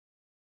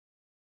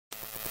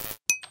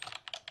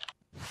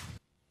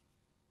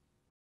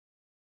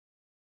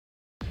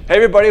Hey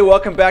everybody,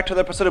 welcome back to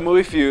another episode of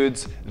Movie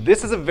Feuds.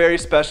 This is a very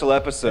special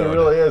episode. It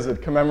really is.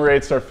 It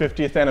commemorates our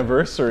 50th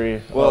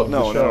anniversary. Well,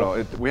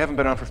 no. We haven't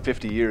been on for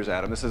 50 years,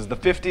 Adam. This is the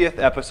 50th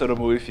episode of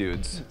Movie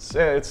Feuds.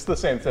 It's the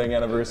same thing,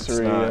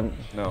 anniversary.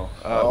 No.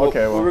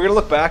 Okay, well. We're going to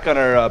look back on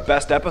our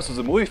best episodes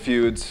of Movie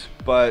Feuds,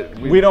 but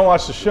we don't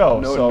watch the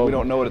show, so we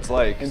don't know what it's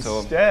like.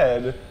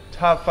 Instead,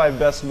 top 5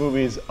 best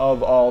movies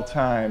of all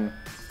time.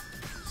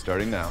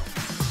 Starting now.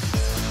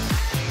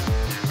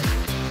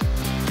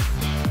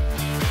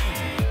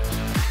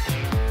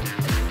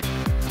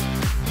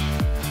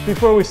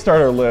 Before we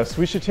start our list,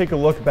 we should take a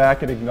look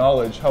back and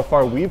acknowledge how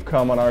far we've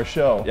come on our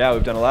show. Yeah,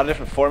 we've done a lot of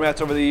different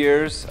formats over the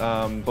years,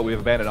 but we've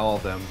abandoned all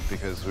of them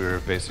because we were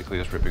basically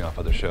just ripping off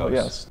other shows. Oh,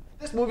 yes.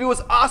 This movie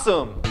was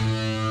awesome!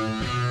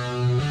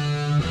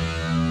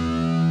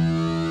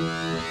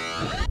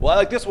 Well, I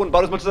like this one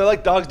about as much as I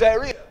like Dog's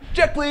Diarrhea.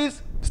 Check,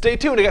 please! Stay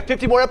tuned, I got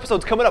 50 more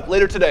episodes coming up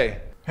later today.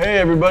 Hey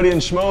everybody in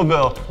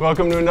Schmoeville,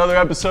 welcome to another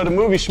episode of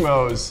Movie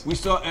Schmoes. We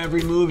saw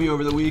every movie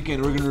over the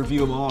weekend. We're gonna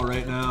review them all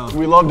right now.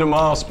 We loved them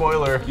all,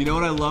 spoiler. You know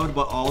what I loved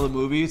about all the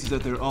movies is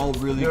that they're all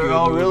really good. They're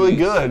all really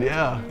good,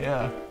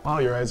 yeah. Wow,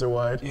 your eyes are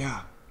wide.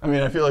 Yeah. I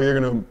mean, I feel like you're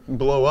gonna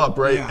blow up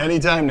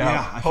anytime now.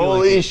 Yeah, I feel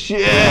Holy like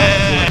shit!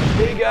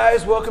 Hey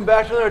guys, welcome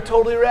back to another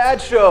Totally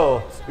Rad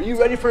show. Are you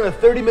ready for another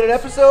 30-minute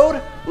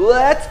episode?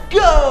 Let's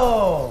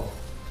go!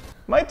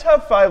 My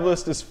top 5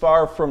 list is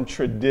far from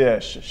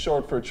tradish,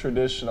 short for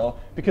traditional,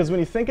 because when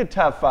you think of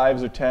top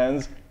 5s or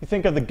 10s, you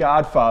think of The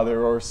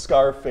Godfather or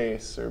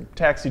Scarface or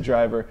Taxi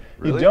Driver.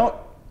 Really? You don't,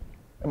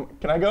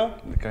 can I go?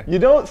 Okay. You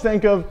don't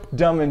think of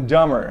Dumb and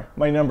Dumber,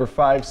 my number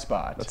 5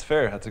 spot. That's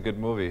fair, that's a good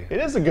movie. It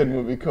is a good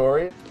movie,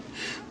 Corey.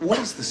 What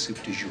is the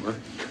soup du jour?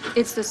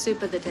 It's the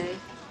soup of the day.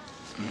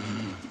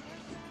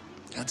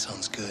 That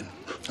sounds good.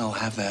 I'll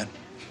have that.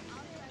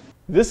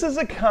 This is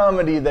a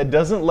comedy that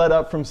doesn't let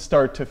up from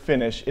start to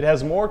finish. It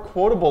has more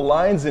quotable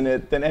lines in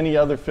it than any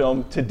other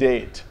film to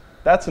date.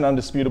 That's an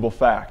undisputable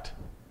fact.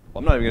 Well,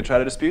 I'm not even gonna try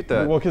to dispute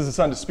that. Well, because it's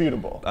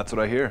undisputable. That's what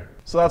I hear.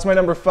 So that's my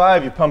number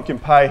 5, you pumpkin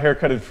pie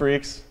haircutted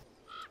freaks.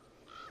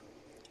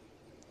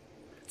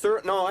 Sir,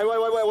 no,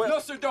 wait. No,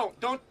 sir, don't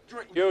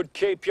drink. You'd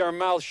keep your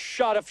mouth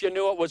shut if you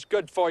knew it was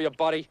good for you,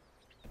 buddy.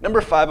 Number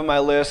 5 on my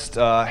list,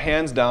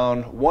 hands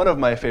down, one of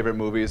my favorite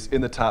movies in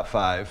the top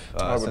 5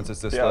 since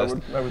it's this list.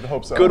 I would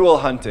hope so. Good Will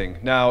Hunting.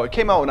 Now, it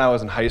came out when I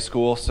was in high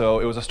school, so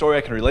it was a story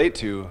I can relate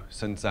to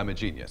since I'm a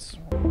genius.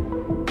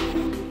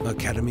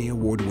 Academy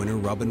Award winner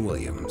Robin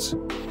Williams,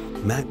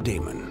 Matt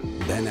Damon,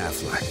 Ben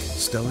Affleck,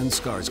 Stellan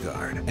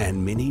Skarsgård,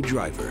 and Minnie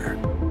Driver.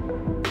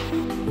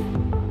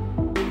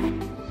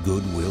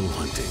 Good Will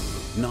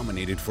Hunting,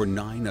 nominated for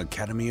 9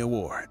 Academy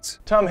Awards.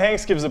 Tom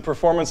Hanks gives a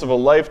performance of a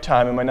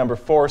lifetime in my number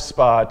 4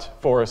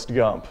 spot, Forrest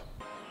Gump.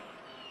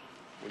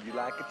 Would you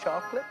like a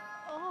chocolate?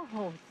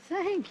 Oh,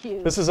 thank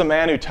you. This is a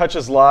man who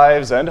touches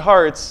lives and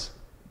hearts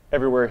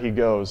everywhere he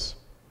goes.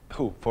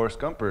 Who, Forrest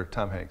Gump or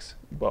Tom Hanks?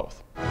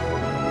 Both.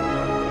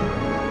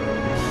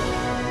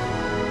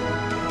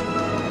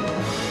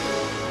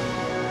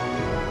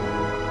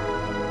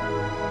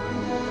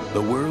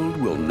 The world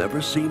will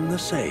never seem the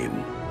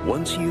same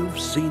once you've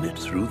seen it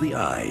through the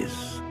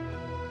eyes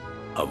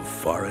of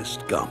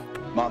Forrest Gump.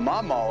 My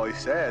mom always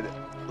said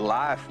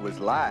life was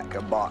like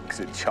a box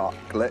of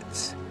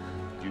chocolates.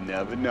 You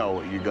never know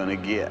what you're gonna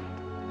get.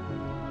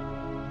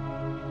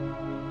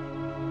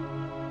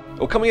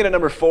 Well, coming in at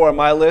number 4 on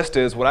my list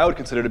is what I would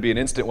consider to be an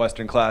instant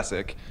Western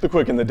classic. The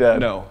Quick and the Dead.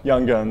 No.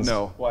 Young Guns.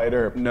 No. Wyatt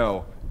Earp.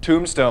 No.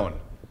 Tombstone.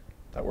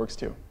 That works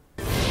too.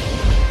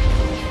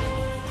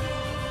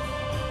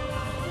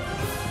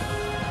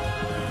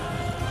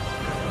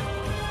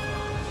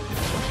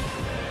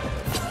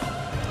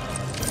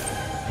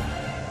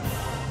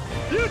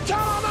 You tell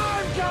him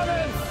I'm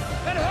coming!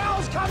 And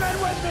hell's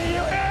coming with me,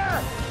 you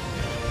hear?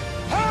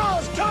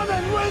 Hell's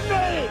coming with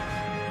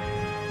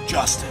me!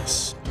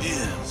 Justice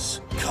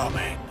is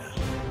coming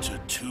to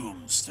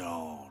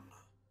Tombstone.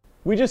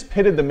 We just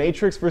pitted The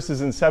Matrix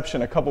versus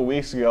Inception a couple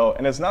weeks ago,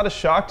 and it's not a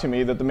shock to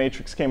me that The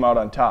Matrix came out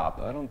on top.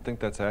 I don't think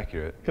that's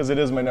accurate. Because it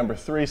is my number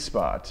 3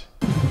 spot.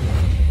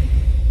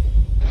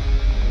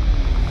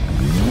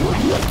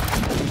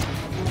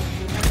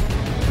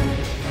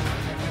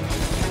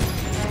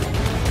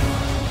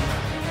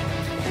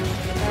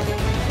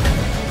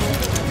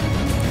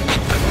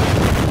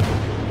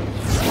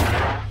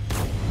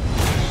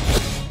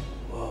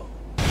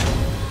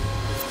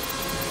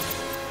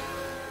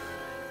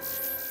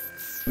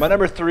 My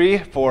number 3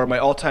 for my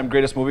all-time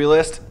greatest movie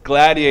list,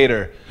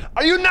 Gladiator.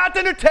 Are you not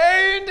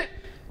entertained?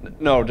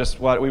 No, just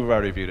we've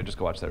already reviewed it. Just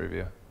go watch that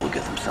review. We'll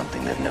give them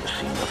something they've never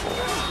seen before.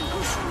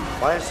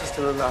 Why is he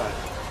still alive?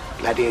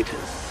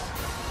 Gladiators.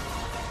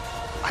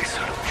 I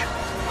salute you.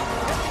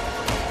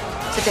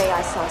 Today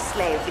I saw a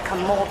slave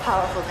become more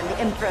powerful than the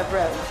Emperor of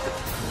Rome.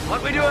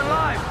 What we do in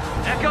life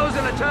echoes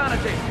in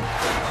eternity.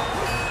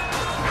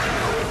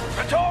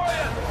 Praetorian!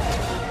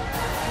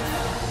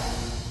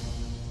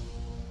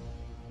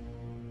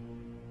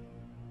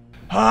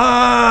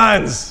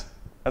 Hans!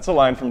 That's a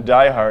line from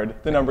Die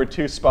Hard, the number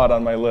 2 spot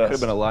on my list. Could have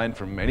been a line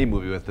from any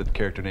movie with the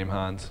character named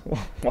Hans.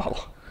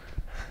 Well,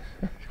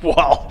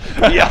 Well,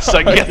 yes,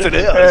 I guess it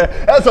is.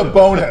 That's a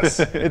bonus.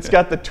 It's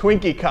got the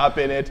Twinkie cop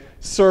in it,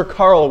 Sir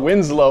Carl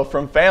Winslow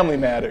from Family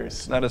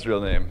Matters. Not his real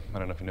name. I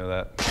don't know if you know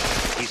that.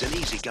 He's an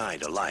easy guy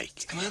to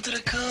like. Come out to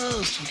the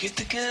coast, we'll get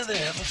together,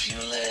 have a few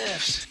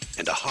laughs.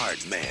 And a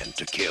hard man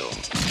to kill.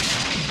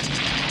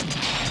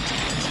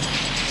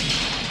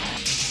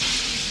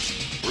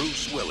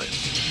 Bruce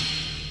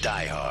Willis,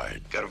 Die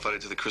Hard. Got invited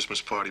to the Christmas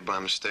party by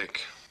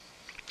mistake.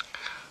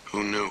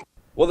 Who knew?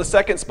 Well, the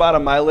second spot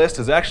on my list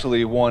is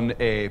actually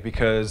 1A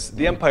because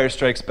The Empire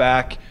Strikes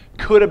Back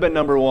could have been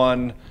number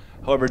 1.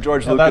 However,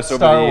 George Lucas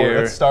over the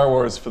year. That's Star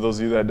Wars for those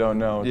of you that don't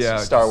know.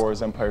 It's Star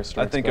Wars Empire Strikes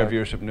Back. I think our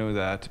viewership knew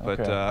that, but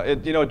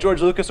Okay.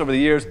 George Lucas over the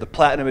years, the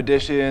platinum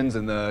editions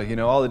and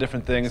the all the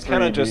different things,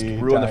 kind of just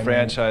ruined the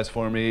franchise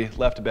for me.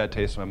 Left a bad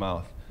taste in my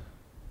mouth.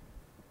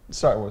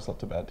 Star Wars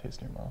left a bad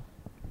taste in your mouth.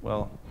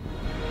 Well,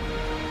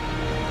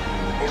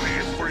 only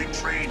a fully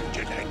trained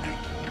Jedi Knight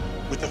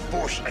with the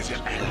Force as his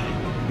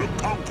ally will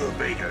conquer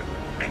Vader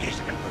and his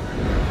Emperor.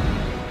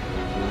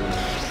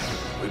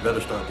 We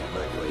better start the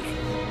evacuation.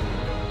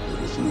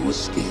 There is no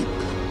escape.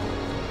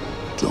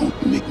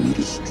 Don't make me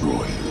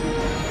destroy you.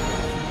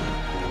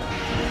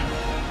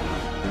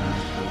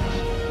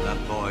 That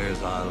boy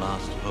is our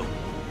last hope.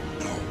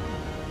 No,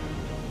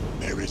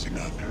 there is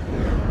another.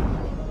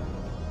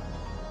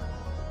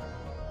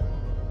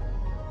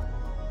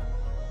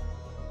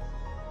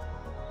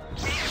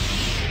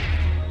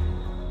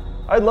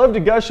 I'd love to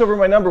gush over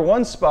my number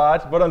 1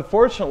 spot, but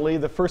unfortunately,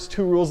 the first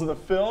 2 rules of the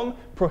film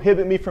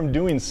prohibit me from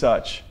doing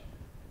such.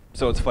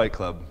 so it's Fight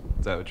Club.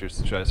 Is that what you're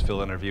trying to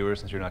fill in our viewers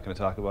since you're not going to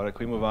talk about it?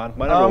 Can we move on?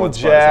 My number 1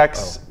 spot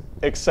Jack's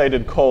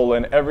excited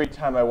colon every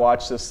time I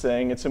watch this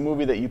thing. It's a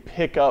movie that you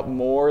pick up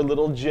more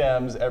little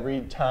gems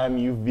every time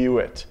you view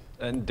it.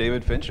 And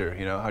David Fincher,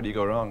 how do you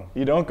go wrong?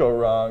 You don't go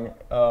wrong.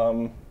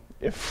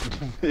 If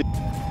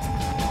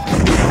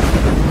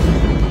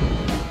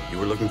You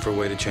were looking for a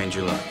way to change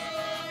your life.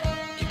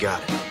 You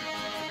got it.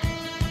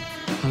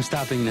 I'm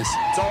stopping this.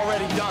 It's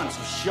already done,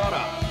 so shut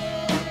up.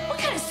 What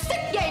kind of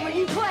sick game are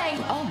you playing?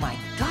 Oh my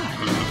God.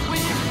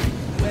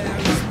 Where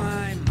is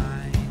my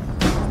mind?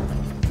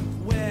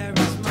 Where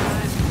is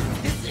mine?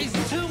 This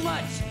is too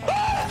much.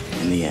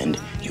 In the end,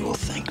 you will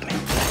thank me.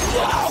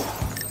 Wow!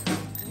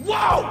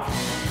 Wow!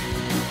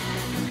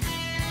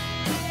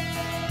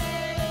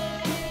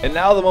 And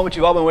now the moment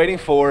you've all been waiting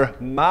for,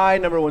 my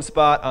number 1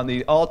 spot on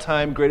the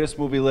all-time greatest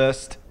movie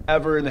list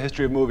ever in the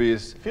history of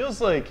movies.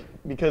 feels like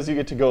because you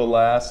get to go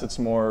last, it's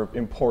more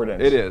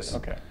important. It is.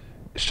 Okay.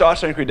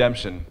 Shawshank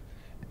Redemption.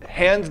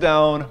 Hands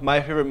down, my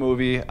favorite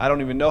movie. I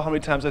don't even know how many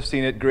times I've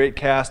seen it. Great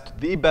cast,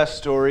 the best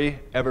story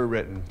ever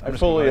written. I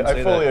fully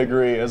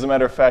agree. As a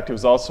matter of fact, it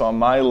was also on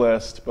my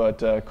list, but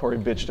Corey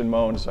bitched and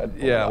moaned, so I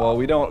pulled it off. Well,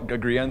 we don't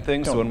agree on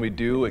things, so when we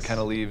do, it kind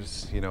of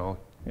leaves,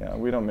 Yeah,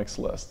 we don't mix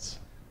lists.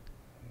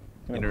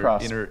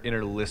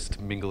 inner list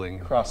mingling.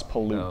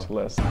 Cross-pollute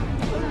list.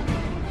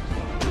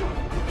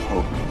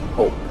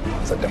 Hope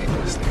is a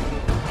dangerous thing.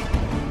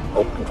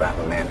 Hope can drive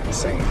a man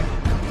insane.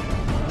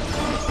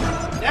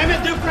 Damn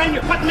it, Dufresne,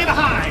 you're putting me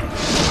behind.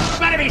 You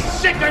better be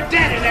sick or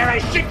dead in there, I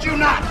shit you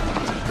not.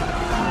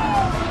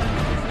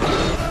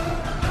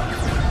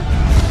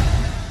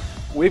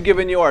 We've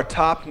given you our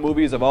top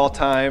movies of all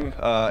time,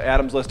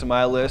 Adam's list and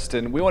my list,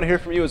 and we want to hear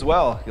from you as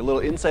well. A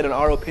little insight on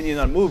our opinion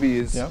on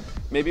movies. Yep.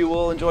 Maybe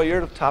we'll enjoy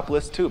your top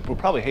list too. We'll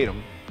probably hate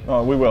them.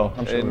 Oh, we will.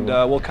 I'm sure and we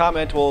will. we'll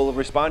comment. We'll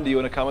respond to you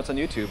in the comments on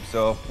YouTube.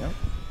 So,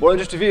 more than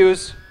just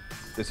reviews,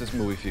 this is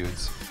Movie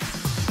Feuds.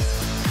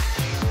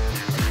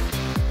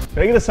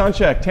 Can I get a sound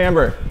check?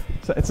 Timbre.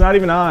 It's not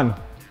even on.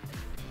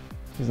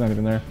 He's not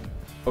even there.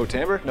 Oh,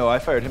 Timbre? No, I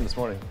fired him this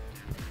morning.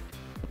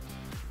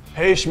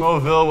 Hey,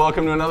 Schmoville.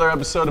 Welcome to another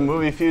episode of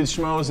Movie Feuds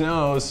Schmoes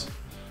Knows.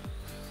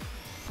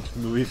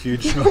 Movie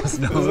Feuds Schmoes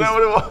Knows. Isn't that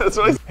what it was? That's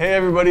what hey,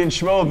 everybody in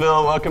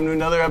Schmoville. Welcome to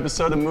another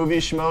episode of Movie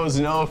Schmoes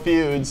Know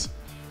Feuds.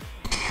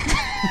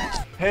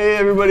 Hey,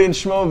 everybody in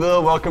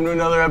Schmoville. Welcome to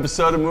another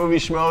episode of Movie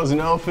Schmoes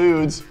Know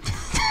Foods.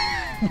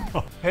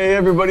 Hey,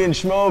 everybody in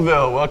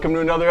Schmoville. Welcome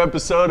to another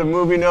episode of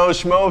Movie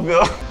Knows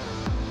Schmoville.